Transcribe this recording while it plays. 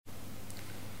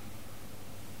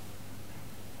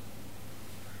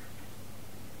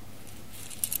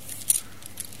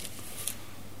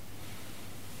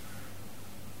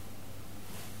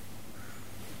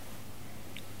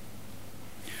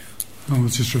I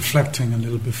was just reflecting a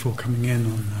little before coming in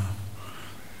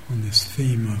on this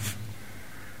theme of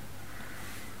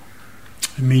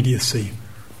immediacy.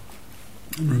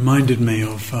 It reminded me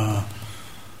of a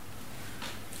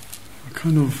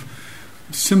kind of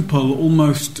simple,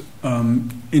 almost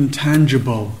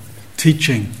intangible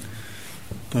teaching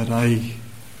that I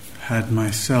had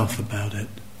myself about it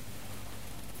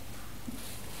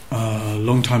a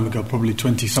long time ago, probably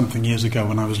 20-something years ago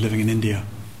when I was living in India.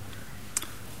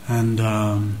 And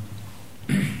on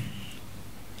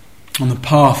the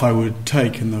path I would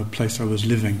take in the place I was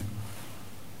living,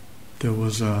 there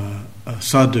was a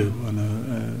sadhu and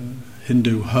a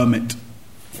Hindu hermit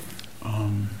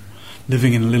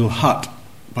living in a little hut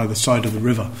by the side of the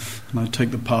river, and I'd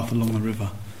take the path along the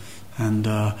river. And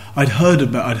I'd heard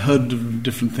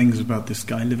different things about this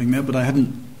guy living there, but I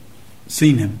hadn't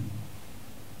seen him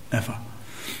ever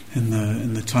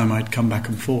in the time I'd come back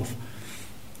and forth.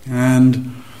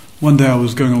 And one day I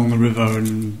was going along the river,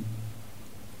 and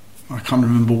I can't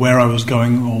remember where I was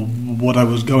going or what I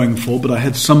was going for, but I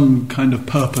had some kind of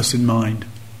purpose in mind.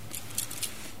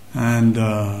 And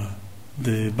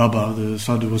the Baba, the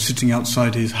sadhu, was sitting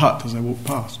outside his hut as I walked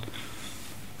past.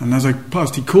 And as I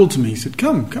passed, he called to me. He said,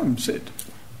 Come, sit.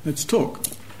 Let's talk.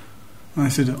 And I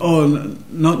said, "Oh,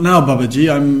 not now,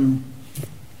 Babaji. I'm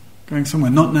going somewhere.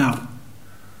 Not now."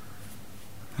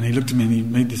 And he looked at me and he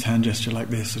made this hand gesture like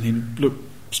this. And he looked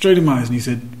straight in my eyes and he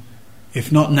said,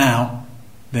 "If not now,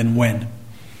 then when?"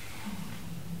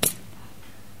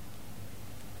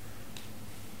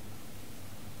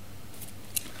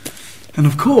 And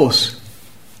of course,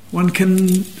 one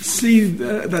can see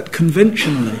that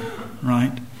conventionally,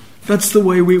 right? That's the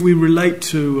way we relate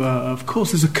to, of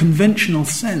course, there's a conventional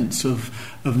sense of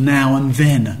now and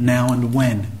then, now and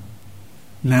when,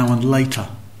 now and later,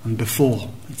 and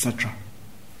before, etc.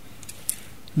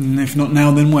 And if not now,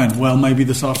 then when? Well, maybe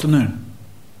this afternoon.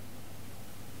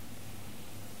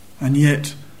 And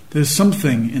yet, there's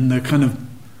something in the kind of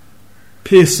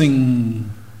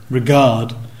piercing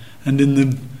regard and in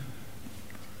the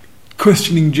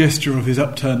questioning gesture of his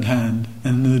upturned hand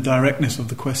and the directness of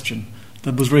the question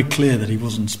that was very clear that he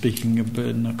wasn't speaking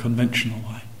in a conventional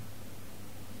way.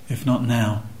 If not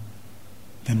now,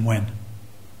 then when?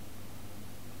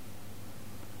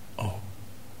 Oh.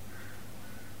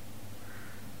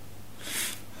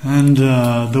 And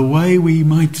the way we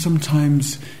might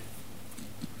sometimes,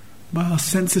 by our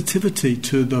sensitivity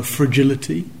to the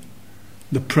fragility,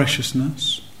 the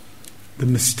preciousness, the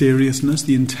mysteriousness,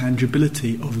 the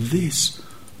intangibility of this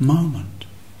moment,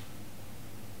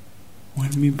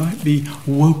 when we might be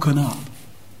woken up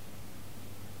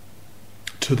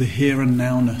to the here and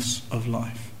nowness of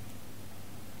life.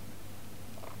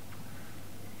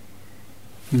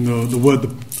 And the word,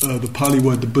 the Pali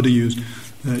word the Buddha used,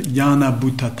 yana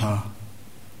bhuttata.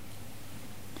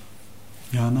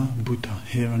 Yana bhutta,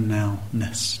 here and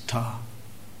now-ness, ta.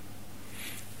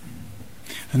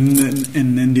 And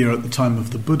in India at the time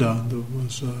of the Buddha, there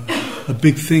was a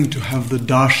big thing to have the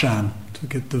darshan, to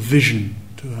get the vision,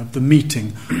 to have the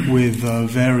meeting with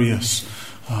various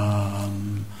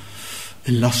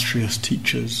illustrious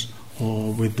teachers,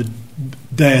 or with the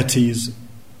deities,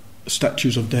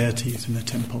 statues of deities in the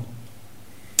temple.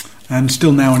 And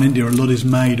still now in India, a lot is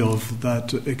made of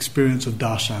that experience of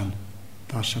darshan.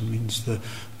 Darshan means the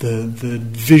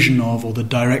vision of, or the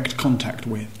direct contact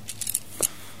with.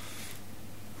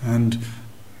 And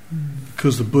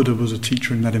because the Buddha was a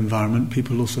teacher in that environment,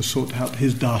 people also sought out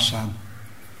his darshan.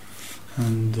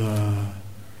 And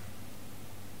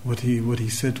what he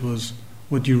said was,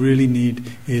 what you really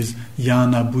need is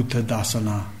yana bhuta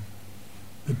dasana,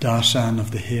 the darshan of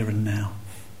the here and now,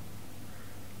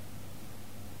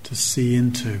 to see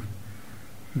into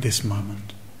this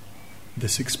moment,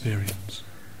 this experience.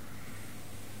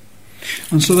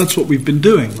 And so that's what we've been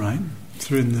doing, right?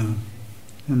 Through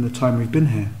in the time we've been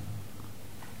here.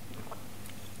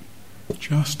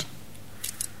 Just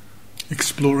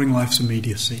exploring life's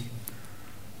immediacy.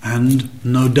 And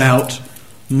no doubt,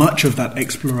 much of that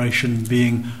exploration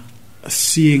being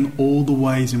seeing all the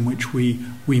ways in which we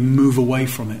move away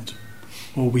from it,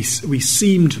 or we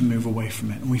seem to move away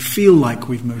from it, and we feel like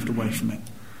we've moved away from it,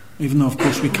 even though, of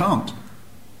course, we can't.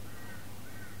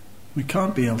 We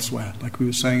can't be elsewhere, like we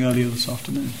were saying earlier this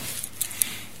afternoon.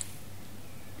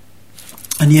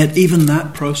 And yet, even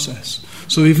that process,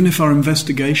 so even if our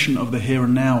investigation of the here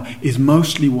and now is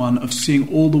mostly one of seeing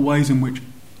all the ways in which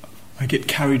I get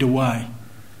carried away,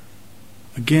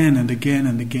 again and again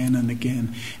and again and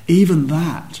again, even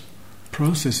that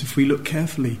process, if we look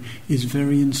carefully, is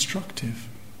very instructive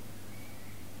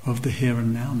of the here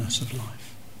and nowness of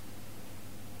life.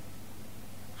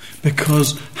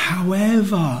 Because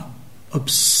however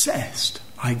obsessed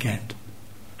I get,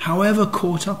 however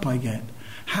caught up I get,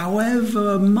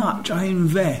 however much I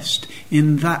invest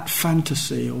in that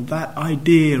fantasy or that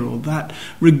idea or that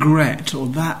regret or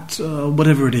that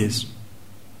whatever it is,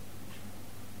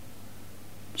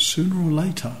 sooner or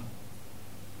later,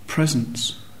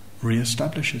 presence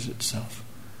re-establishes itself.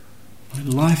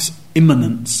 Life's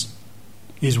immanence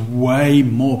is way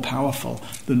more powerful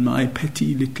than my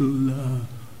petty little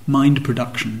mind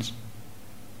productions.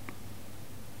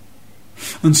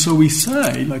 And so we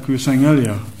say, like we were saying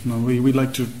earlier, we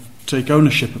like to take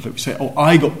ownership of it. We say, oh,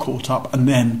 I got caught up and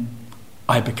then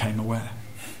I became aware.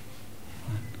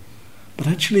 But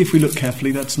actually, if we look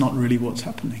carefully, that's not really what's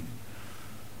happening.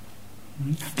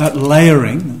 That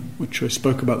layering, which I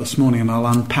spoke about this morning, and I'll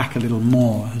unpack a little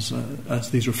more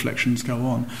as these reflections go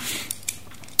on,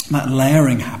 that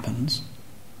layering happens,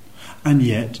 and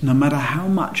yet, no matter how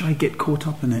much I get caught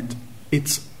up in it,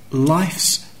 it's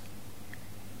life's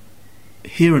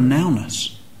here and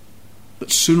nowness that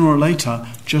sooner or later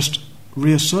just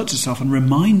reasserts itself and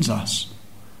reminds us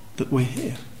that we're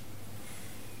here.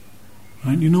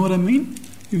 Right? You know what I mean?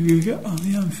 You go, oh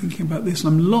yeah, I'm thinking about this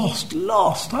and I'm lost,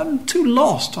 I'm too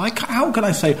lost. How can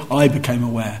I say I became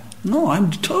aware? No,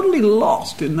 I'm totally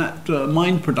lost in that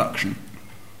mind production,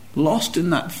 lost in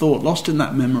that thought, lost in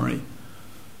that memory.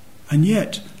 And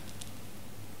yet,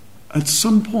 at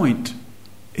some point,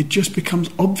 it just becomes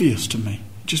obvious to me.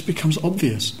 It just becomes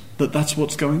obvious that that's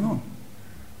what's going on.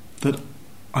 That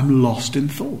I'm lost in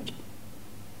thought.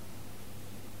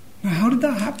 Now, how did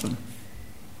that happen?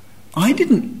 I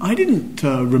didn't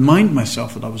remind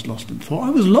myself that I was lost in thought. I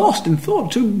was lost in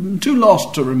thought, too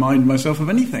lost to remind myself of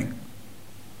anything.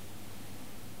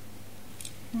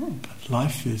 Oh, but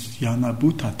life is yana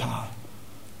bhutata.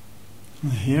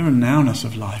 The here and nowness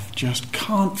of life just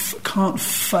can't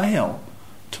fail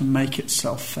to make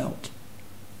itself felt.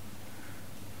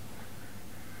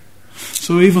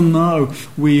 So even though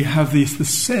we have this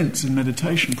sense in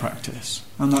meditation practice,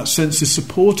 and that sense is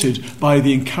supported by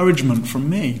the encouragement from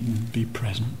me, be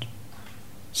present,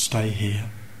 stay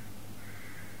here,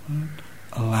 right?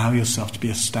 Allow yourself to be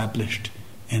established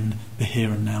in the here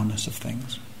and nowness of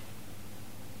things.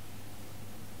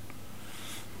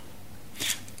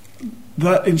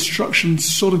 That instruction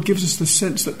sort of gives us the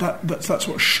sense that's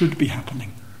what should be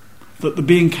happening. That the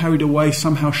being carried away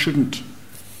somehow shouldn't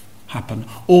happen.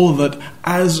 Or that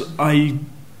as I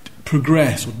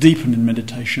progress or deepen in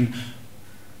meditation,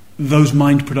 those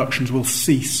mind productions will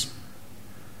cease.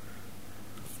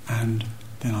 And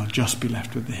then I'll just be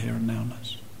left with the here and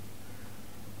nowness.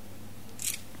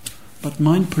 But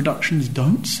mind productions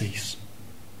don't cease.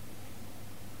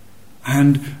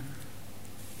 And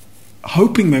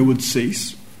hoping they would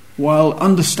cease, while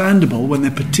understandable when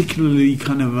they're particularly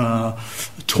kind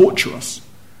of torturous.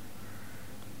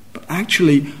 But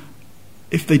actually,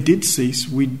 if they did cease,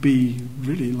 we'd be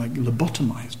really like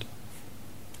lobotomized.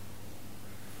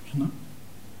 You know?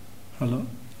 Hello?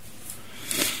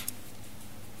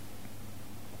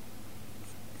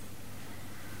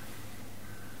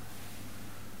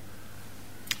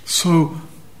 So,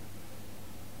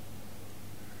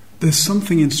 there's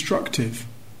something instructive.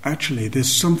 Actually,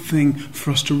 there's something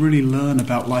for us to really learn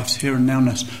about life's here and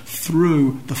nowness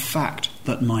through the fact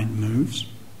that mind moves,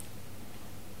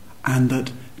 and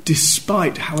that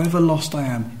despite however lost I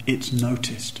am, it's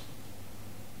noticed,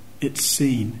 it's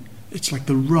seen. It's like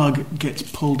the rug gets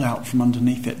pulled out from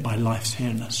underneath it by life's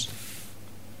here-ness.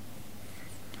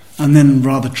 And then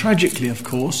rather tragically, of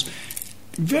course,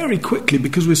 very quickly,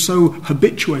 because we're so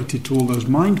habituated to all those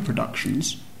mind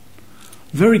productions,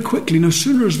 very quickly, no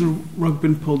sooner has the rug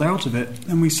been pulled out of it,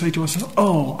 then we say to ourselves,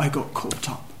 oh, I got caught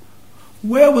up.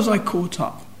 Where was I caught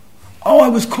up? Oh, I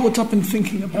was caught up in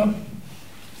thinking about...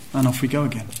 And off we go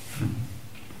again.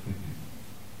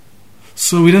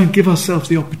 So we don't give ourselves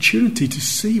the opportunity to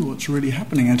see what's really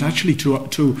happening and actually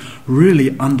to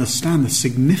really understand the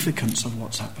significance of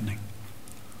what's happening.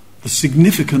 The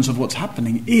significance of what's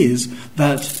happening is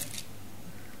that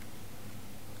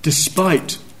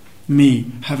despite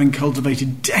me having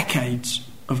cultivated decades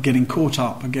of getting caught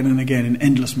up again and again in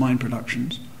endless mind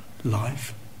productions,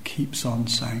 life keeps on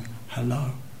saying,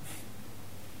 hello.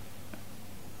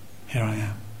 Here I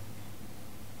am.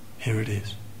 Here it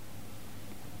is.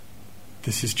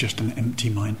 This is just an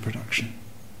empty mind production.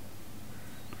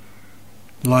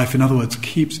 Life, in other words,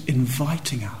 keeps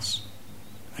inviting us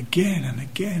again and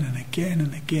again and again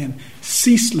and again,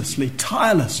 ceaselessly,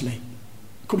 tirelessly,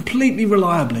 completely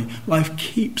reliably. Life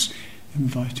keeps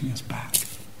inviting us back.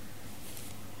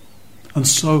 And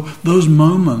so those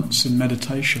moments in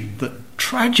meditation that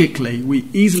tragically we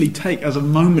easily take as a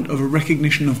moment of a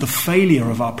recognition of the failure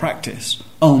of our practice.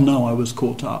 Oh no, I was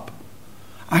caught up.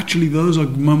 Actually, those are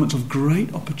moments of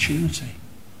great opportunity.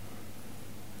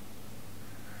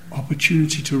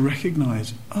 Opportunity to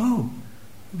recognize, oh,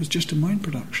 it was just a mind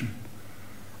production.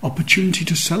 Opportunity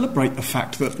to celebrate the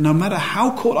fact that no matter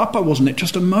how caught up I was in it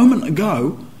just a moment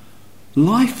ago,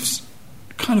 life's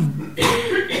kind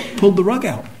of pulled the rug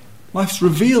out. Life's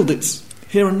revealed its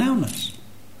here and nowness.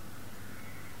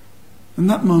 In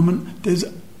that moment, there's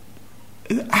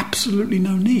absolutely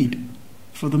no need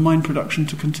for the mind production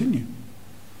to continue.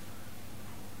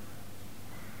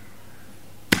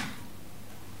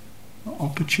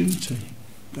 Opportunity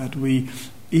that we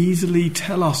easily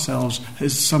tell ourselves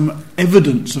as some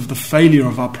evidence of the failure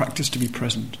of our practice to be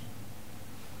present,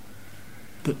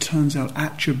 that turns out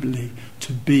actually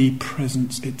to be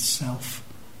presence itself.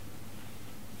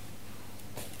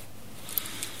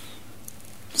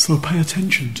 So pay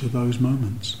attention to those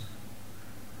moments.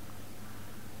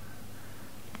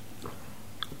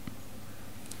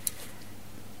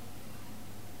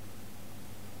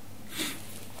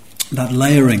 That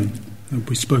layering that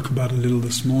we spoke about a little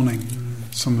this morning,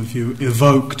 some of you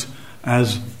evoked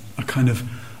as a kind of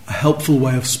a helpful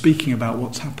way of speaking about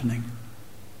what's happening,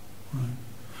 right?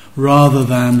 Rather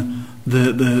than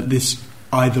this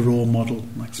either-or model,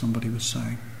 like somebody was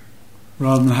saying.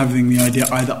 Rather than having the idea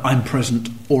either I'm present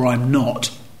or I'm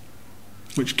not,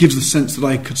 which gives the sense that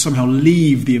I could somehow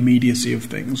leave the immediacy of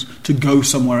things to go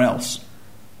somewhere else,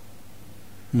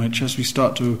 which, as we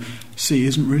start to see,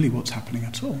 isn't really what's happening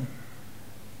at all.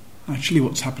 Actually,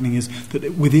 what's happening is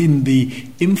that within the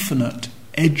infinite,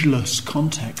 edgeless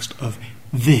context of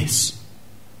this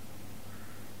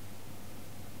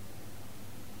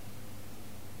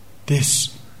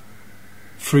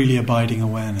freely abiding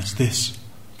awareness, this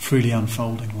freely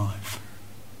unfolding life,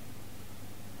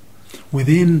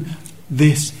 within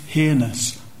this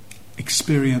here-ness,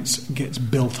 experience gets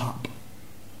built up,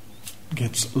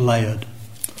 gets layered.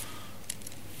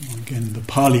 Again, the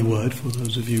Pali word, for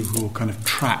those of you who kind of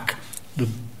track the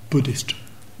Buddhist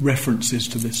references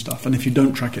to this stuff, and if you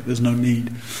don't track it, there's no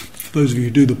need. For those of you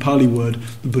who do the Pali word,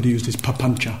 the Buddha used this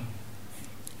papancha,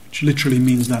 which literally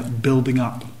means that building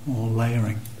up or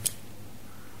layering.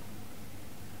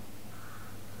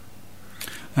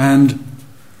 And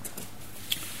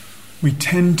we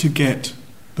tend to get,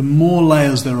 the more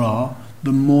layers there are,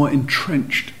 the more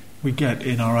entrenched we get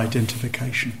in our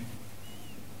identification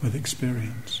with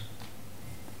experience.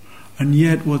 And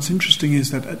yet what's interesting is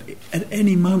that at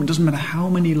any moment, it doesn't matter how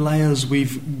many layers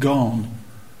we've gone,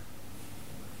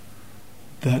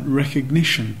 that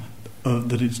recognition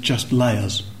that it's just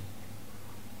layers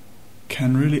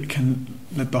can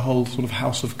let the whole sort of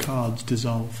house of cards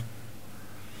dissolve.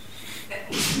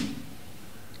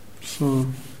 So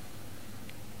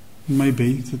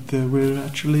maybe that we're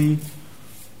actually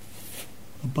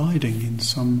abiding in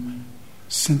some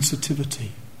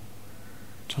sensitivity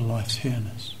to life's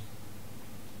here-ness.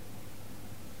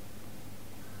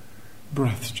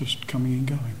 Breath's just coming and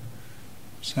going.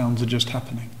 Sounds are just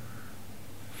happening.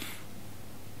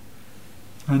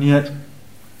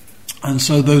 And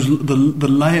so the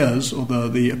layers or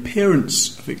the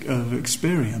appearance of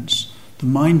experience, the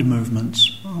mind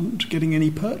movements, aren't getting any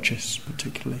purchase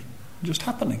particularly, just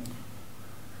happening.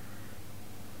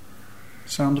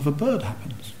 Sound of a bird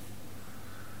happens.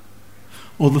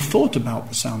 Or the thought about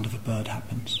the sound of a bird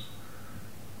happens.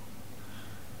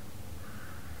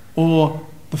 Or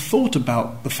the thought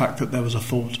about the fact that there was a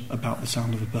thought about the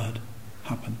sound of a bird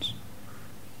happens.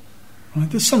 Right?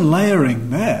 There's some layering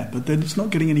there, but then it's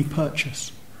not getting any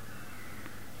purchase.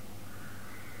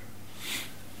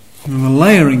 And the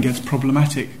layering gets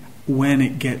problematic when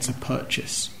it gets a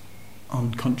purchase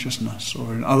on consciousness,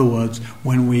 or in other words,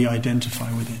 when we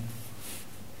identify with it.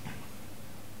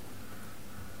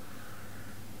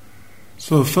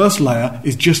 So the first layer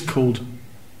is just called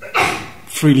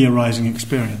freely arising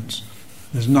experience.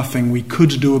 There's nothing we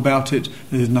could do about it,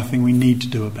 there's nothing we need to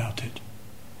do about it.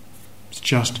 It's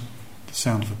just the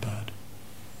sound of a bird.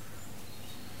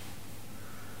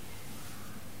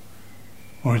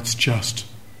 Or it's just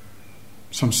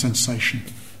some sensation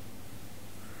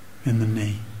in the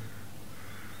knee.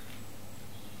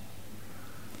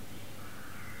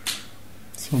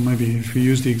 So maybe if we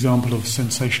use the example of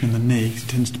sensation in the knee, it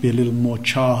tends to be a little more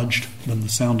charged than the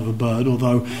sound of a bird,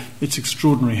 although it's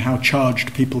extraordinary how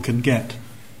charged people can get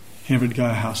here at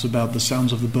Gaia House about the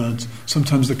sounds of the birds.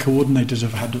 Sometimes the coordinators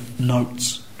have had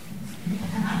notes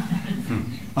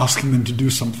asking them to do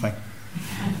something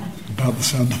about the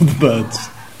sound of the birds.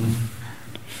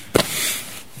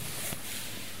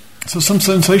 So some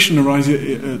sensation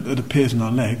arises that appears in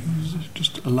our leg, just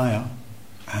just a layer,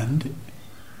 and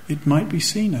it might be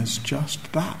seen as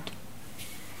just that.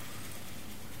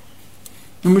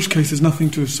 In which case there's nothing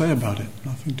to say about it,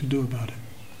 nothing to do about it.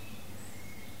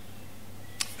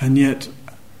 And yet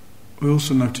we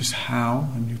also notice how,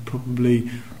 and you've probably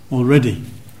already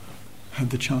had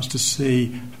the chance to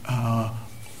see the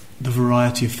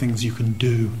variety of things you can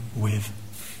do with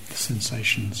the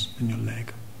sensations in your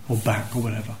leg or back or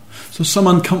whatever. So some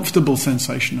uncomfortable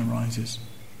sensation arises.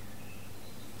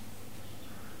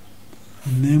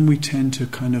 And then we tend to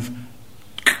kind of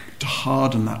to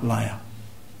harden that layer.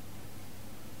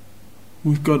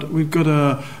 We've got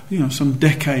some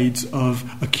decades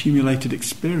of accumulated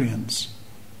experience,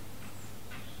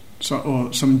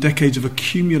 or some decades of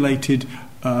accumulated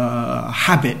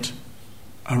habit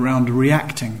around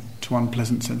reacting to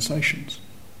unpleasant sensations.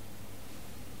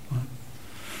 Right?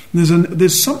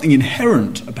 There's something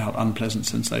inherent about unpleasant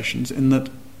sensations in that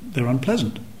they're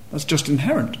unpleasant. That's just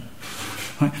inherent.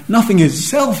 Right? Nothing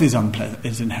itself is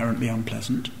inherently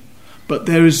unpleasant, but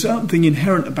there is something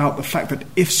inherent about the fact that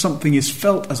if something is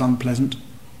felt as unpleasant,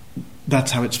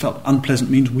 that's how it's felt. Unpleasant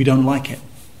means we don't like it.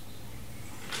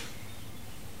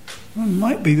 Well, it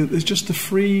might be that there's just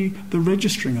the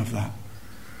registering of that.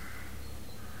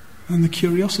 And the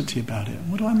curiosity about it.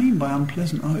 What do I mean by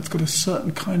unpleasant? Oh, it's got a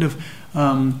certain kind of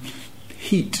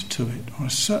heat to it, or a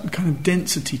certain kind of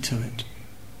density to it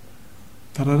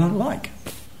that I don't like.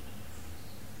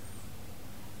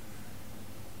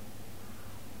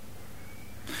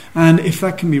 And if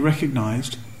that can be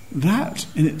recognised, that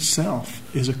in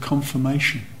itself is a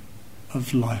confirmation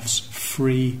of life's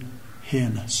free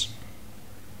here-ness.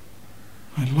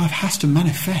 And life has to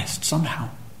manifest somehow.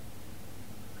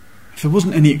 If there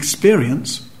wasn't any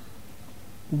experience,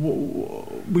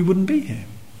 we wouldn't be here.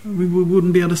 We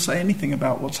wouldn't be able to say anything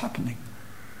about what's happening.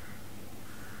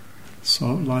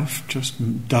 So life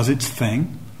just does its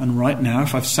thing. And right now,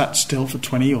 if I've sat still for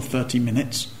 20 or 30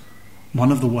 minutes, one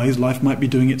of the ways life might be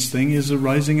doing its thing is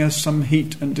arising as some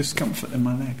heat and discomfort in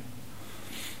my leg.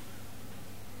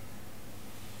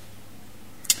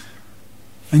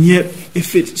 And yet,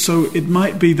 it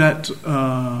might be that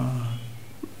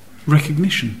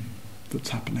recognition that's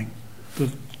happening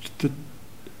that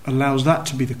allows that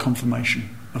to be the confirmation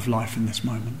of life in this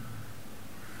moment.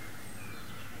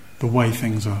 The way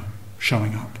things are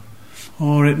showing up.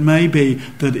 Or it may be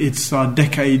that it's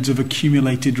decades of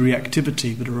accumulated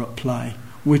reactivity that are at play,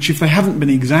 which if they haven't been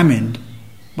examined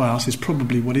by us is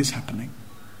probably what is happening.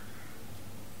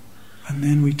 And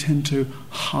then we tend to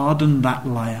harden that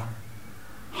layer.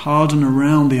 Harden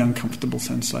around the uncomfortable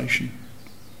sensation.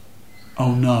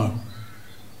 Oh no,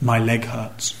 my leg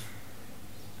hurts.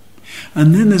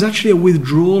 And then there's actually a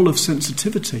withdrawal of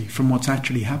sensitivity from what's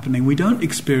actually happening. We don't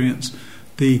experience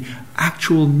the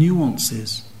actual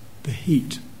nuances, the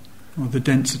heat or the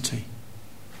density.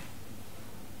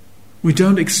 We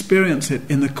don't experience it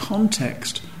in the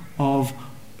context of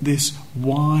this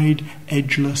wide,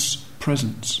 edgeless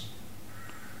presence.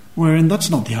 Wherein that's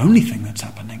not the only thing that's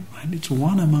happening, right? It's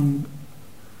one among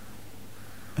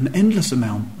an endless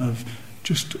amount of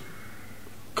just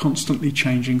constantly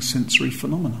changing sensory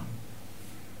phenomena.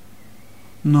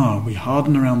 No, we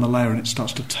harden around the layer and it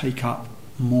starts to take up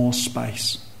more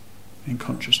space in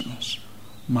consciousness.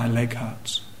 My leg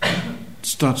hurts. It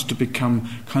starts to become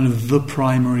kind of the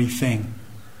primary thing.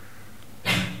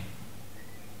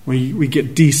 We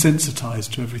get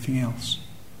desensitized to everything else.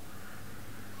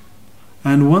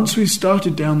 And once we've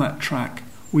started down that track,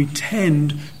 we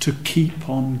tend to keep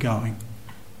on going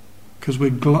because we're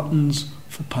gluttons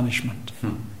for punishment.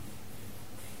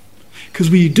 Because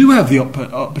we do have the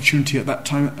opportunity at that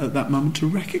time, at that moment, to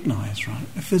recognise, right?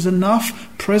 If there's enough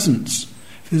presence,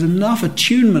 if there's enough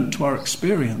attunement to our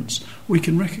experience, we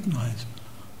can recognise,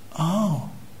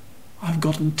 oh, I've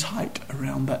gotten tight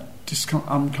around that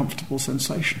uncomfortable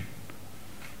sensation.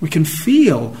 We can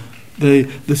feel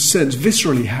the sense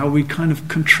viscerally how we kind of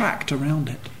contract around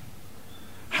it.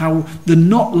 How the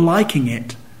not liking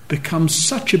it becomes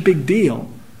such a big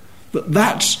deal that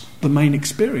that's the main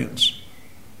experience.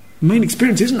 The main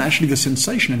experience isn't actually the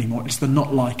sensation anymore, it's the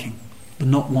not liking, the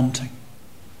not wanting.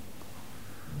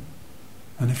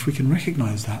 And if we can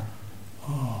recognise that,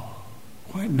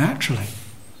 quite naturally,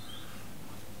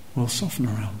 we'll soften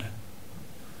around it.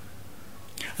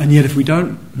 And yet if we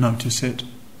don't notice it,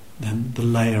 then the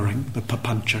layering, the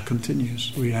papancha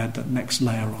continues. We add that next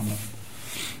layer on of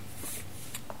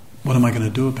what am I going to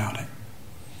do about it?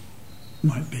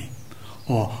 Might be.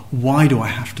 Or why do I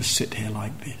have to sit here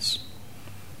like this?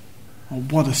 Or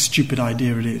what a stupid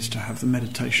idea it is to have the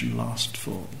meditation last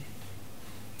for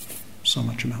so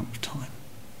much amount of time.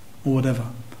 Or whatever.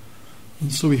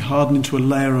 And so we harden into a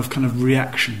layer of kind of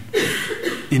reaction,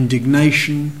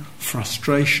 indignation,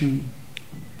 frustration,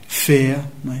 fear,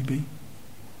 maybe.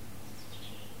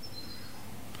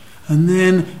 And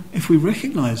then, if we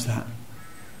recognize that,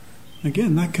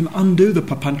 again, that can undo the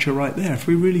papancha right there. If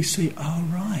we really see, oh,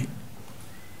 right,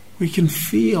 we can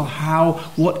feel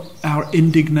what our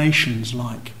indignation's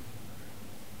like.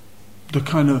 The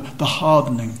kind of, the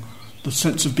hardening, the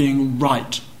sense of being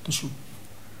right. The sort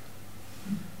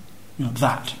of,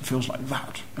 that, it feels like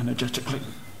that, energetically.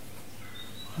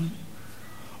 Right?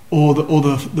 Or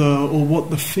what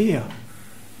the fear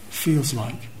feels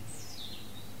like.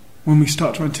 When we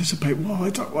start to anticipate,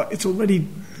 it's already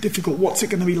difficult, what's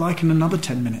it going to be like in another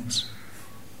 10 minutes?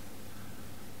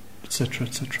 Etc.,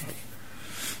 etc.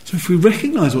 So if we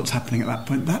recognise what's happening at that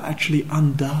point, that actually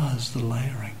undoes the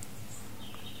layering.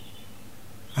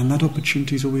 And that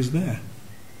opportunity is always there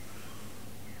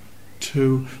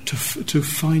to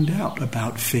find out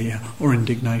about fear or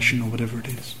indignation or whatever it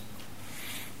is.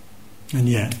 And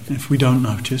yet, if we don't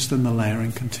notice, then the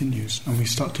layering continues and we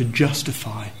start to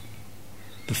justify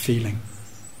the feeling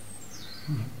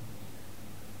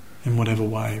in whatever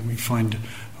way we find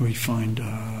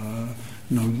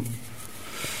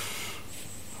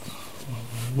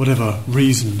whatever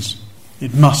reasons.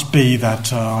 It must be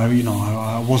that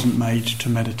I wasn't made to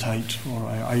meditate, or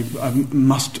I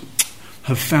must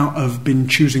have been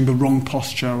choosing the wrong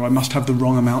posture, or I must have the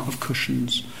wrong amount of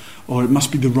cushions, or it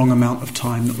must be the wrong amount of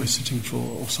time that we're sitting for,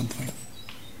 or something.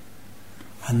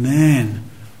 And then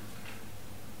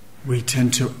we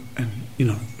tend to,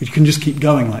 we can just keep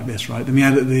going like this, right? Then we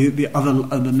add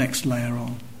the next layer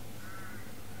on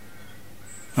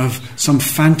of some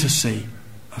fantasy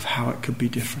of how it could be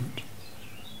different,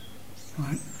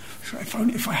 right? So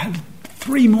if I had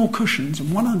 3 more cushions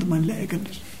and one under my leg,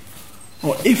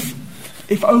 or if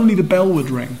only the bell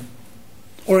would ring,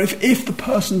 or if the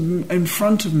person in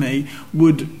front of me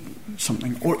would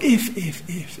something, or if,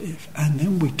 and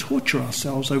then we torture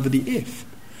ourselves over the if.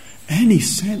 Any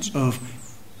sense of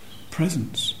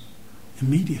presence,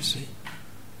 immediacy,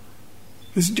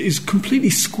 is completely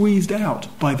squeezed out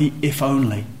by the if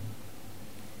only,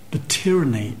 the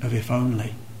tyranny of if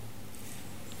only.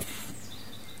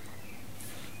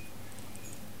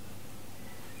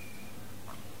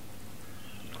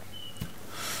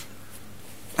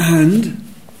 And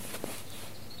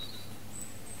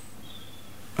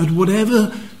at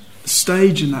whatever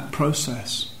stage in that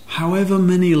process, however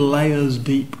many layers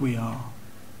deep we are,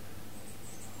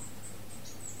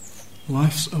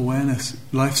 life's awareness,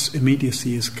 life's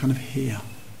immediacy is kind of here.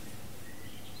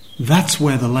 That's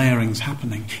where the layering's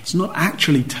happening. It's not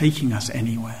actually taking us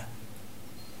anywhere.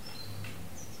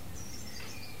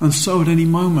 And so at any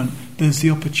moment, there's the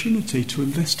opportunity to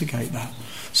investigate that.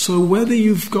 So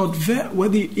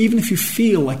even if you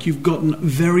feel like you've gotten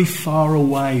very far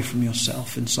away from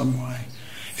yourself in some way,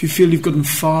 if you feel you've gotten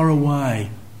far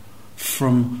away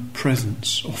from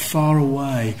presence, or far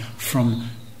away from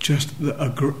just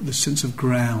the sense of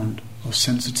ground or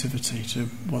sensitivity to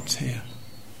what's here,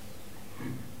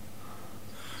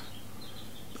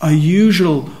 a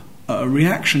usual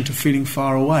reaction to feeling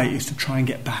far away is to try and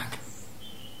get back.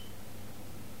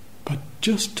 But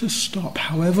just to stop,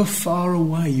 however far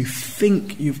away you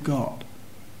think you've got,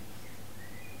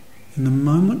 in the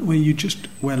moment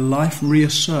where life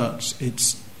reasserts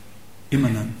its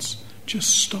immanence, just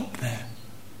stop there.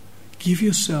 Give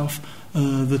yourself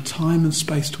the time and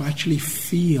space to actually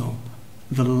feel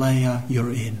the layer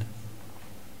you're in.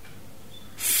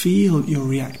 Feel your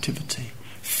reactivity.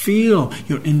 Feel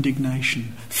your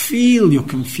indignation. Feel your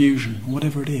confusion,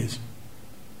 whatever it is.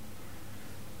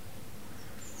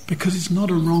 Because it's not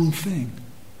a wrong thing.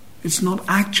 It's not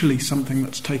actually something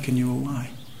that's taken you away.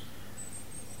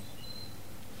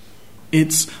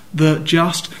 It's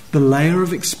just the layer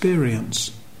of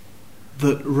experience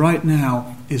that right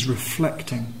now is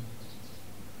reflecting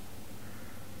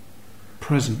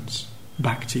presence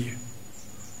back to you.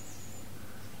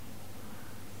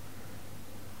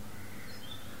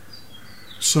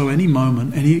 So any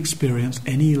moment, any experience,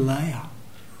 any layer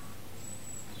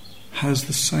has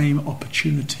the same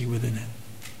opportunity within it.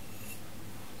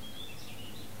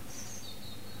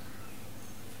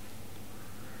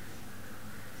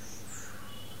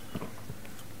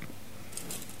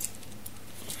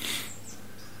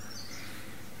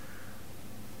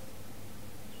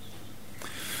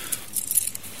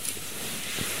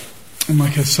 And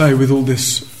like I say, with all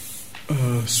this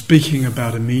speaking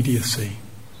about immediacy,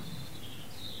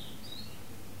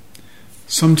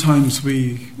 sometimes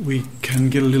we can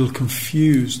get a little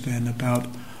confused then about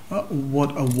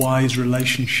what a wise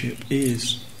relationship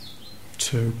is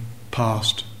to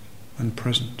past and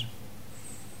present.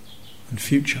 and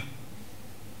future.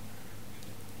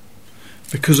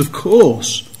 Because, of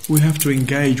course, we have to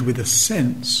engage with a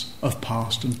sense of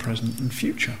past and present and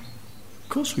future. Of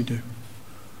course we do.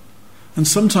 And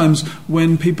sometimes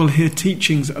when people hear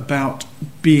teachings about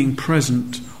being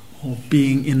present or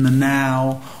being in the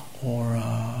now or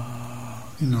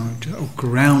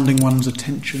grounding one's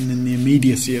attention in the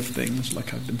immediacy of things,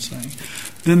 like I've been saying,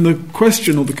 then the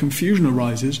question or the confusion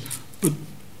arises, but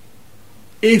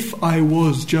if I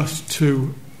was just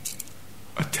to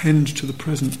attend to the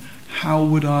present, how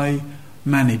would I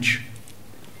manage?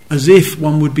 As if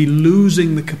one would be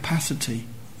losing the capacity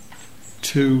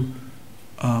to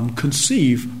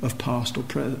conceive of past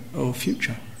or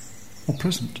future or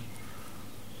present.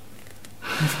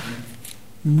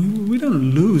 We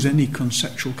don't lose any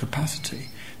conceptual capacity.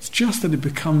 It's just that it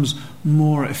becomes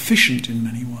more efficient in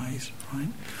many ways, right?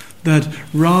 That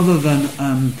rather than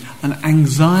an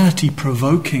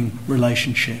anxiety-provoking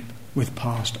relationship with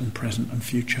past and present and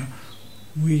future,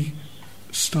 we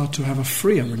start to have a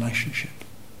freer relationship.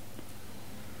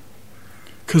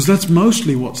 Because that's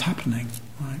mostly what's happening,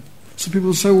 right? So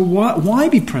people say, well, why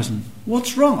be present?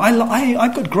 What's wrong?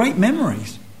 I've got great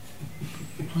memories.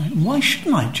 Right? Why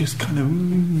shouldn't I just kind of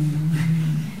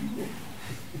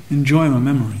enjoy my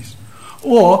memories?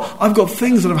 Or I've got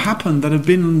things that have happened that have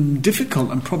been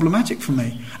difficult and problematic for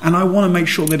me, and I want to make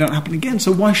sure they don't happen again.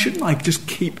 So why shouldn't I just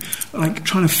keep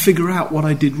trying to figure out what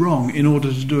I did wrong in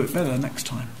order to do it better next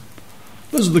time?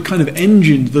 Those are the kind of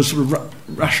engines, the sort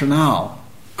of rationale,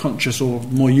 conscious or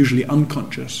more usually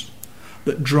unconscious,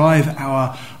 that drive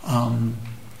our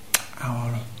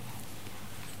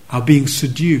being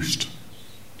seduced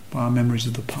by our memories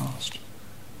of the past.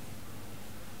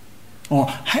 Or,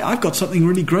 hey, I've got something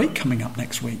really great coming up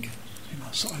next week.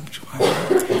 So I'm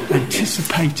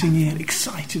anticipating it,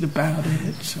 excited about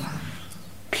it,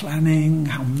 planning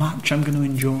how much I'm going to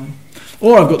enjoy.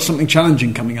 Or I've got something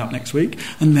challenging coming up next week,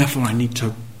 and therefore I need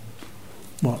to,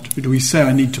 what do we say?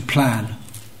 I need to plan.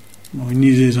 What I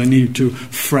need to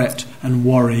fret and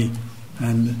worry,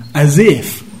 and as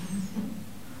if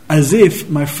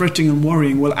my fretting and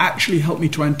worrying will actually help me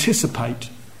to anticipate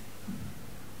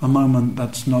a moment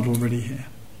that's not already here.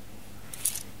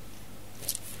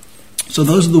 So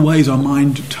those are the ways our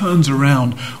mind turns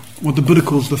around what the Buddha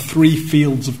calls the three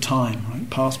fields of time, right?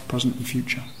 Past, present and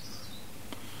future.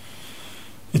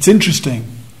 It's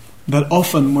interesting that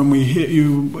often when we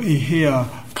hear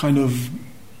kind of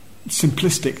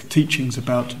simplistic teachings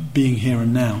about being here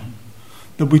and now,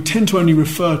 that we tend to only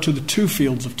refer to the two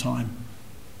fields of time,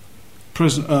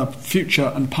 present,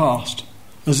 future and past,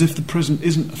 as if the present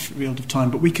isn't a field of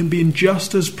time, but we can be in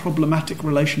just as problematic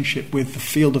relationship with the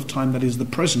field of time that is the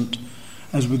present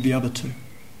as with the other two.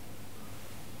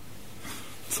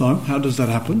 So, how does that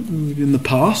happen? In the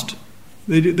past,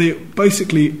 they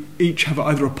basically each have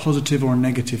either a positive or a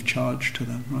negative charge to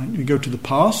them, right? You go to the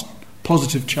past,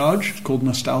 positive charge, called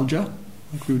nostalgia,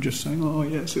 like we were just saying, oh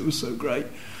yes, it was so great.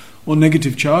 Or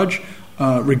negative charge,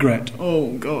 regret.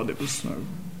 Oh God, it was so...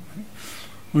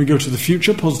 When we go to the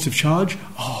future, positive charge,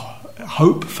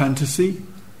 hope, fantasy.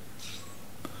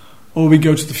 Or we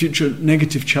go to the future,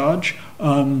 negative charge,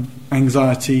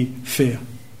 anxiety, fear.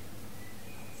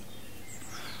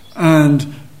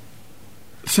 And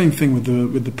same thing with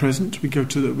the present. We go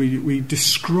to we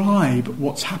describe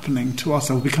what's happening to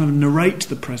ourselves. We kind of narrate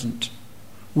the present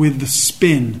with the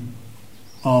spin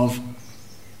of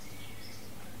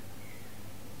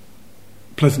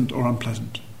pleasant or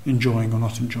unpleasant, enjoying or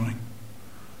not enjoying.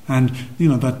 And,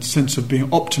 that sense of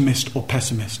being optimist or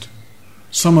pessimist.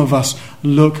 Some of us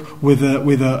look with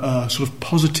a sort of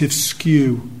positive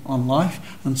skew on life,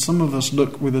 and some of us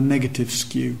look with a negative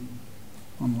skew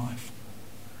on life.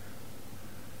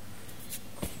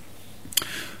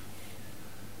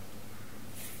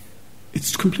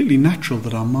 It's completely natural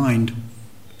that our mind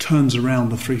turns around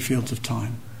the three fields of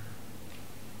time.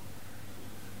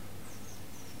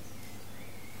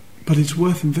 But it's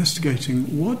worth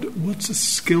investigating what's a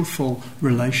skillful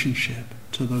relationship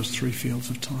to those three fields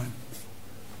of time.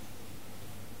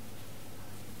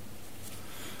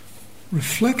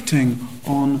 Reflecting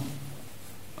on,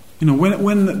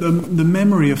 when the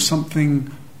memory of something,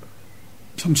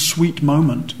 some sweet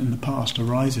moment in the past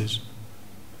arises,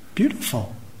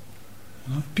 beautiful,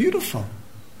 beautiful.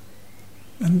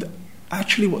 And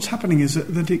actually what's happening is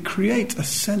that it creates a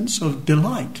sense of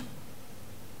delight,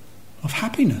 of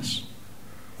happiness,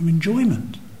 of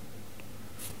enjoyment.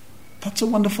 That's a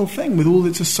wonderful thing with all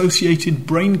its associated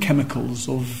brain chemicals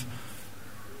of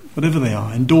whatever they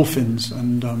are, endorphins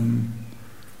and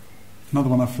another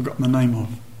one I've forgotten the name of.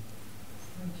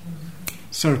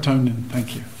 Serotonin,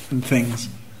 thank you, and things.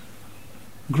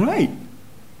 Great.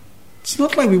 It's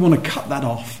not like we want to cut that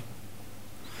off.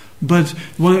 But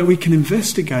we can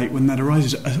investigate when that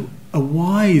arises a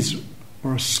wise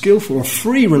or a skillful or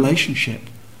free relationship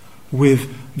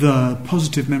with the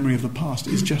positive memory of the past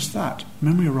is just that.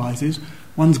 Memory arises,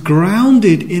 one's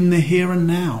grounded in the here and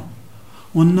now.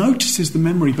 One notices the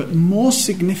memory, but more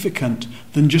significant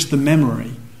than just the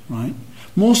memory, right?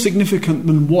 More significant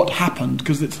than what happened,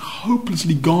 because it's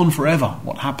hopelessly gone forever,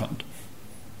 what happened,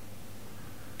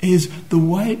 is the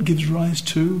way it gives rise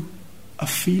to a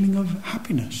feeling of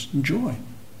happiness and joy.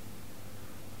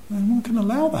 And one can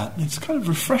allow that. It's kind of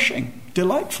refreshing,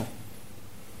 delightful.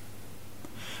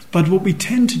 But what we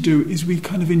tend to do is we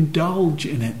kind of indulge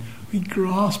in it. We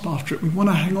grasp after it. We want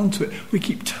to hang on to it. We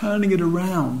keep turning it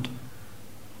around.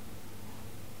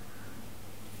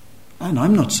 And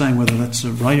I'm not saying whether that's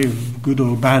a right, good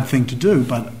or bad thing to do,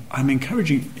 but I'm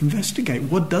encouraging, investigate.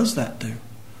 What does that do?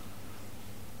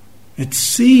 It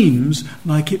seems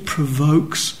like it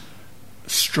provokes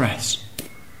stress.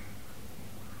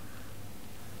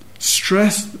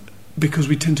 Stress because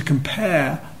we tend to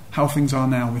compare how things are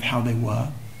now with how they were.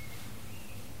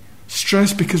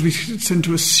 Stress because we tend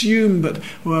to assume that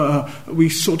we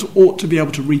sort of ought to be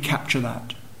able to recapture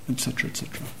that, etc.,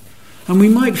 etc. And we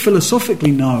might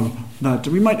philosophically know that,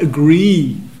 we might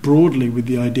agree broadly with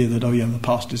the idea that, oh yeah, the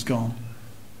past is gone.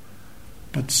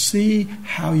 But see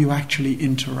how you actually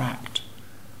interact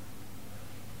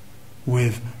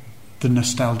with the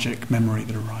nostalgic memory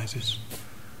that arises.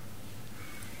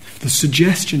 The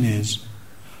suggestion is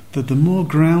that the more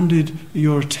grounded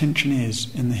your attention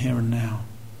is in the here and now,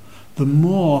 the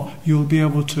more you'll be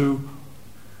able to,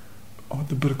 what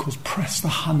the Buddha calls, press the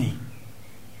honey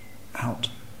out.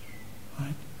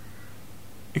 Right?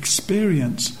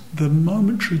 Experience the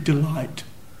momentary delight,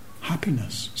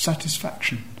 happiness,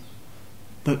 satisfaction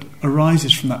that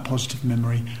arises from that positive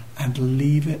memory and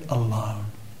leave it alone.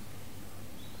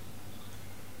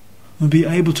 And be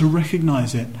able to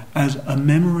recognize it as a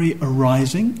memory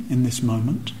arising in this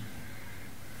moment,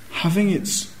 having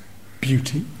its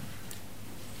beauty,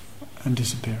 and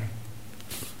disappearing.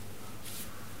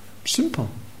 Simple,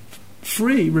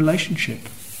 free relationship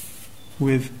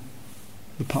with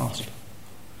the past.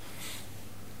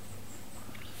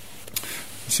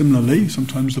 Similarly,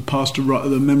 sometimes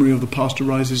the memory of the past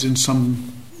arises in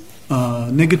some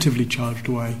negatively charged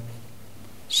way,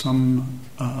 some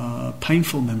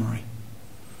painful memory.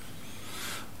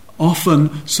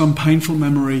 Often some painful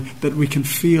memory that we can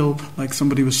feel, like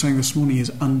somebody was saying this morning, is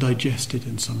undigested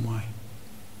in some way.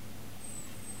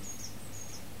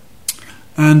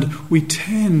 And we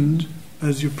tend,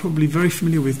 as you're probably very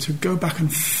familiar with, to go back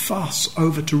and fuss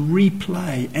over, to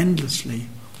replay endlessly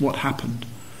what happened.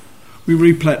 We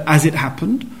replay it as it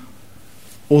happened,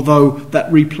 although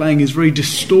that replaying is very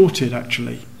distorted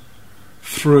actually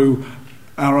through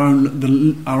our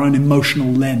own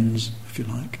emotional lens, if you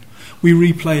like. We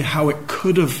replay how it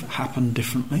could have happened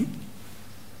differently,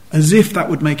 as if that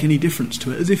would make any difference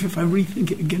to it, as if I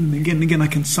rethink it again and again and again, I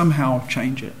can somehow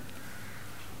change it.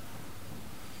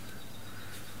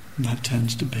 And that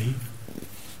tends to be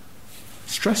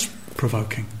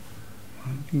stress-provoking.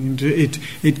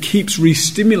 It keeps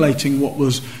re-stimulating what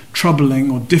was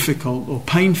troubling or difficult or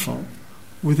painful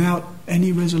without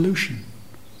any resolution.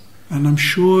 And I'm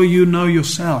sure you know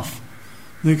yourself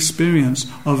the experience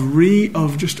of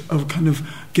kind of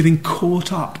getting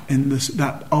caught up in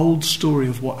that old story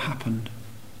of what happened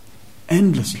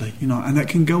endlessly, and that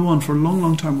can go on for a long,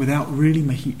 long time without really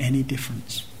making any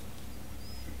difference.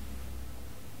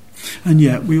 And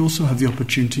yet we also have the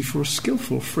opportunity for a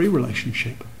skillful, free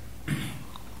relationship.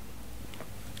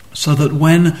 So that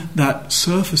when that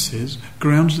surfaces,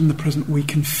 grounded in the present, we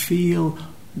can feel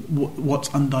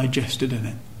what's undigested in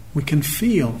it. We can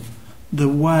feel the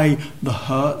way the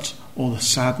hurt or the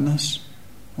sadness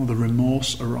or the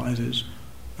remorse arises,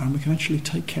 and we can actually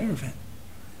take care of it.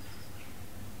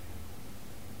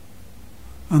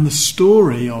 And the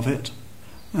story of it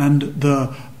and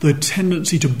the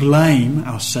tendency to blame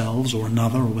ourselves or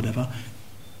another or whatever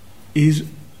isn't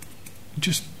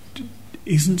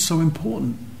so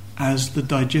important as the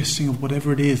digesting of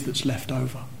whatever it is that's left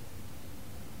over.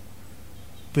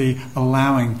 The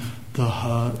allowing the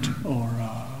hurt or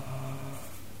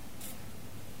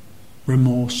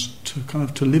remorse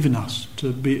to live in us,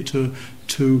 to be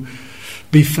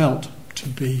felt, to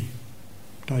be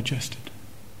digested.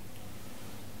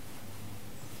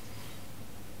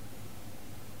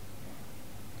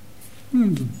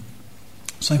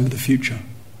 Same with the future,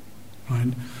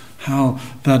 right? How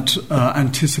that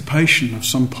anticipation of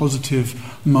some positive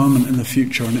moment in the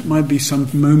future, and it might be some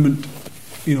moment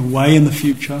way in the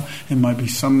future. It might be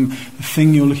some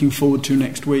thing you're looking forward to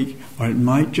next week, or it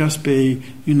might just be,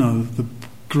 the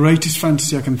greatest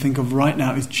fantasy I can think of right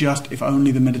now is just if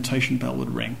only the meditation bell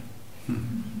would ring.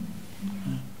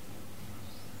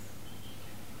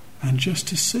 And just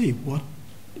to see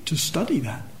to study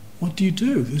that. What do you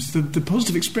do? There's the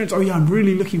positive experience. Oh yeah, I'm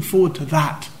really looking forward to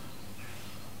that.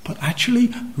 But actually,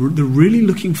 the really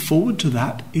looking forward to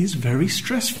that is very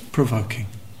stress-provoking.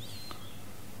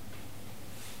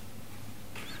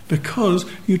 Because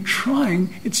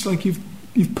it's like you've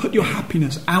put your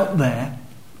happiness out there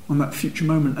on that future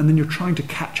moment, and then you're trying to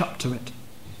catch up to it.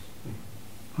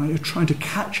 Right? You're trying to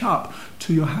catch up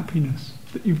to your happiness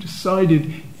that you've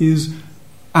decided is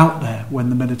out there when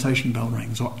the meditation bell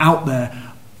rings, or out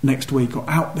there next week, or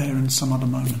out there in some other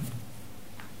moment.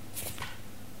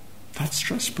 That's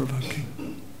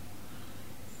stress-provoking.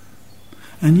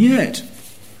 And yet,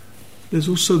 there's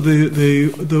also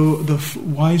the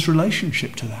wise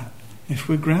relationship to that. If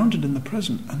we're grounded in the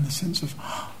present, and the sense of,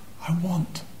 I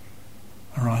want,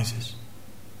 arises.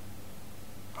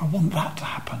 I want that to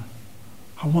happen.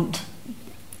 I want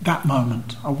that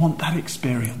moment. I want that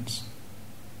experience.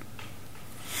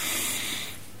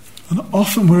 And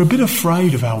often we're a bit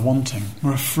afraid of our wanting.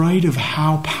 We're afraid of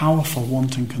how powerful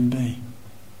wanting can be.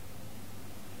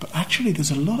 But actually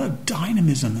there's a lot of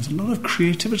dynamism, there's a lot of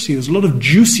creativity, there's a lot of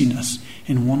juiciness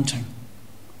in wanting.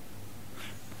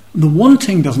 The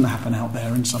wanting doesn't happen out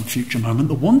there in some future moment.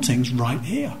 The wanting's right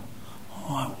here.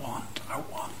 Oh, I want.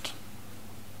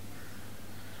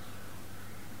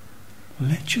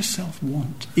 Let yourself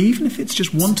want. Even if it's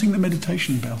just wanting the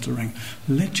meditation bell to ring,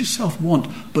 let yourself want,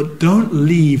 but don't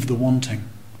leave the wanting.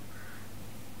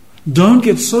 Don't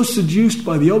get so seduced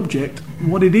by the object,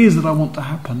 what it is that I want to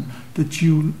happen, that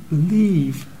you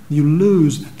lose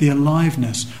the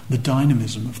aliveness, the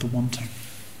dynamism of the wanting.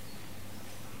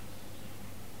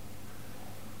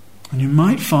 And you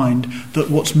might find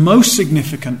that what's most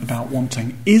significant about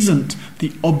wanting isn't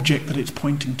the object that it's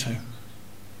pointing to,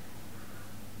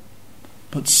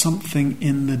 but something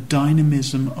in the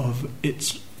dynamism of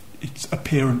its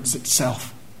appearance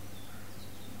itself.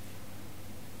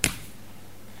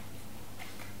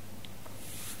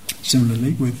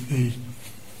 Similarly, with the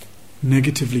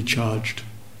negatively charged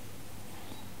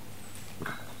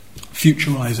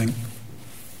futurizing,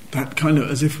 that kind of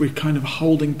as if we're kind of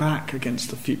holding back against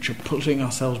the future, putting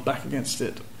ourselves back against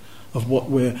it, of what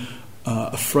we're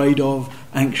afraid of,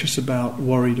 anxious about,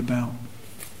 worried about.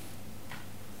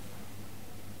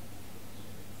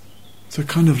 So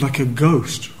kind of like a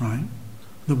ghost, right?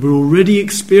 That we're already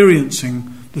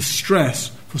experiencing the stress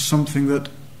for something that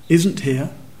isn't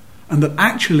here, and that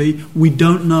actually we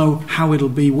don't know how it'll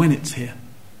be when it's here.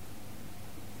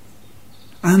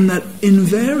 And that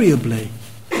invariably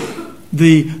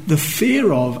the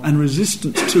fear of and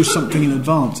resistance to something in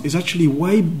advance is actually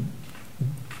way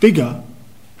bigger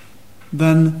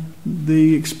than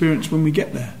the experience when we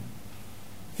get there.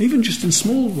 Even just in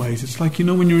small ways. It's like,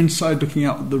 when you're inside looking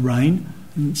out at the rain,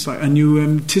 and you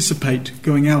anticipate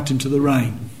going out into the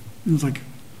rain. It's like,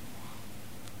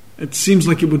 it seems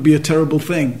like it would be a terrible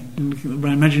thing.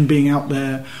 Imagine being out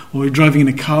there, or you're driving in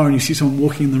a car and you see someone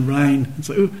walking in the rain. It's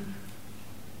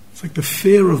like the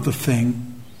fear of the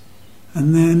thing,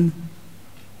 and then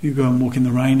you go and walk in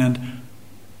the rain and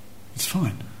it's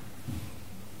fine.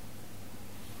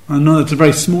 I know that's a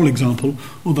very small example,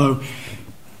 although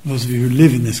those of you who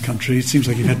live in this country, it seems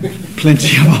like you've had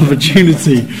plenty of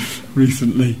opportunity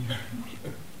recently.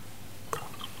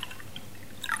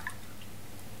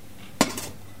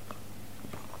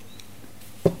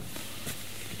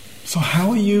 So how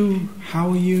are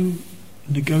you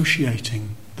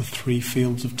negotiating the three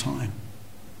fields of time?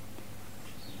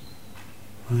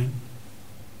 Right?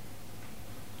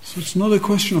 So it's not a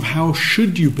question of how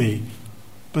should you be,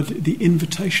 but the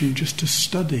invitation just to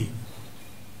study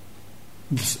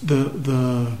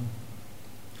the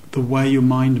way your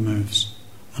mind moves,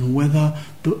 and whether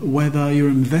your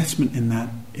investment in that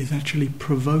is actually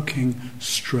provoking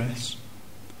stress,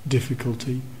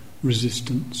 difficulty,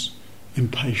 resistance,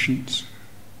 impatience.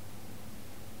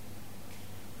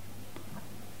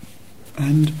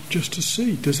 And just to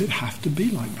see, does it have to be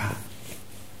like that?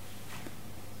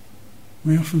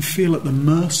 We often feel at the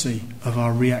mercy of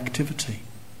our reactivity.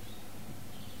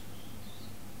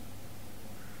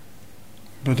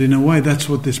 But in a way, that's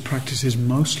what this practice is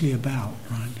mostly about,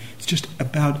 right? It's just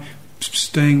about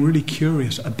staying really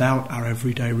curious about our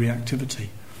everyday reactivity,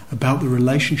 about the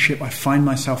relationship I find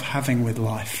myself having with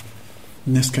life,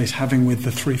 in this case, having with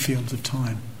the three fields of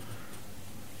time.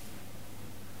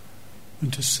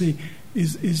 And to see,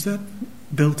 is that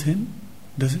built in?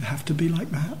 Does it have to be like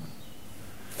that?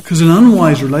 Because an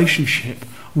unwise relationship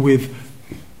with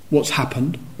what's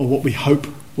happened, or what we hope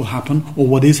will happen, or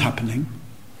what is happening,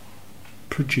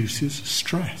 produces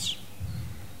stress.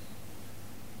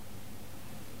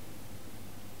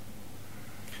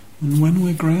 And when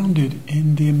we're grounded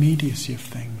in the immediacy of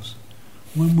things,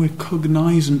 when we're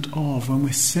cognizant of, when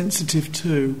we're sensitive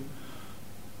to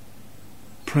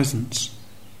presence,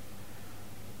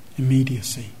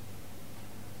 immediacy,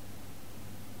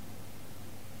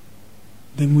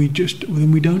 then we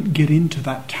don't get into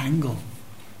that tangle.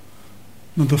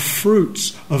 Now, the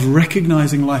fruits of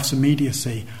recognizing life's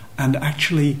immediacy and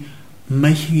actually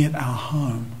making it our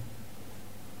home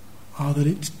are that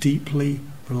it's deeply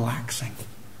relaxing.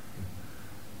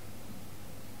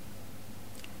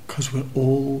 Because we're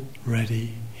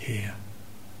already here.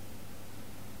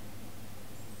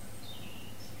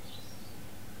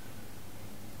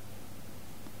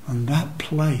 And that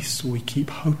place we keep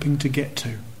hoping to get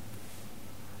to,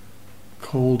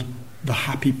 called the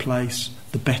happy place,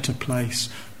 the better place,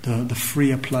 the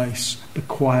freer place, the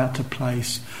quieter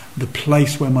place, the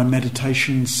place where my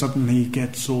meditation suddenly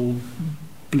gets all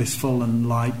blissful and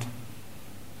light.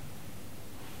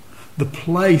 The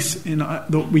place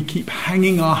that we keep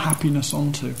hanging our happiness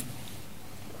onto.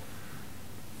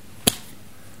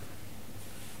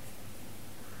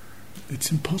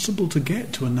 It's impossible to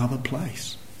get to another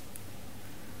place.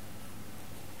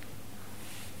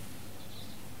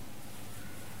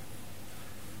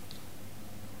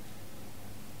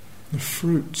 The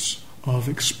fruits of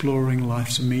exploring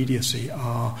life's immediacy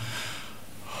are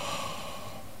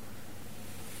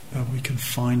that we can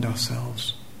find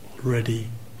ourselves already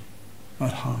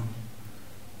at home.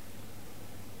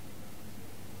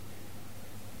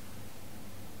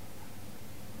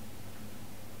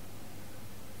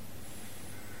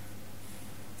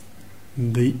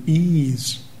 The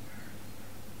ease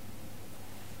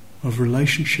of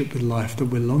relationship with life that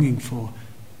we're longing for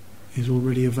is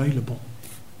already available.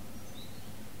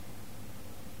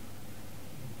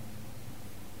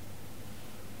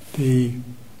 The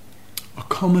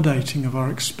accommodating of our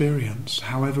experience,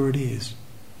 however it is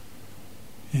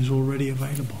already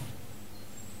available.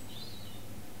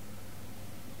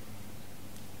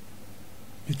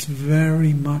 It's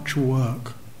very much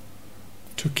work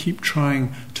to keep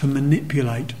trying to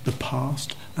manipulate the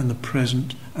past and the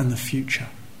present and the future.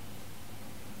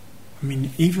 I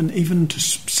mean, even to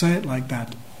say it like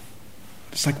that,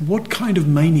 it's like, what kind of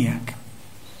maniac,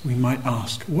 we might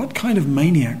ask, what kind of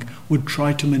maniac would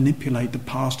try to manipulate the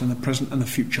past and the present and the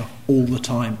future all the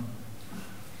time?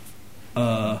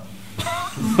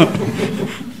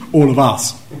 All of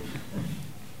us.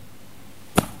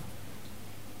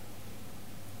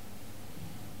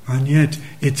 And yet,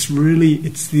 it's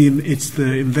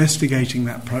the investigating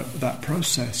that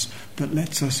process that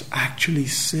lets us actually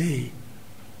see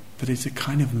that it's a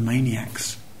kind of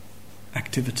maniac's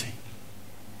activity.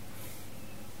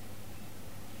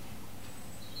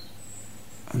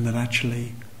 And that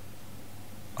actually,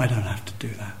 I don't have to do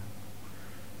that.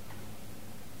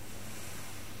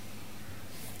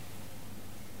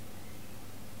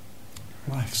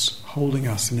 Life's holding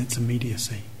us in its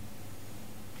immediacy,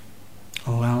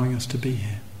 allowing us to be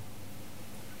here.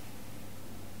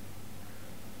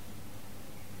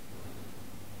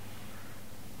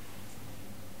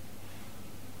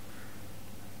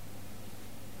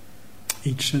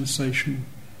 Each sensation,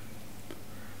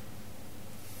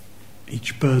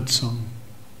 each birdsong,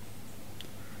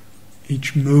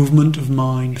 each movement of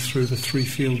mind through the three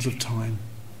fields of time,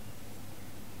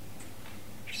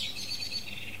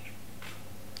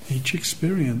 each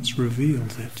experience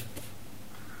reveals it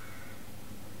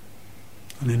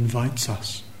and invites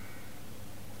us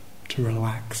to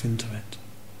relax into it.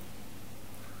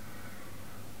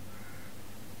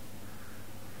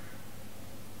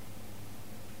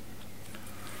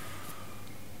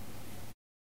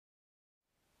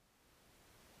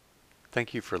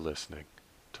 Thank you for listening.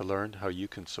 To learn how you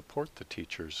can support the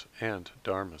teachers and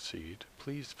Dharma Seed,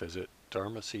 please visit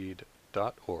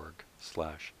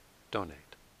dharmaseed.org/donate.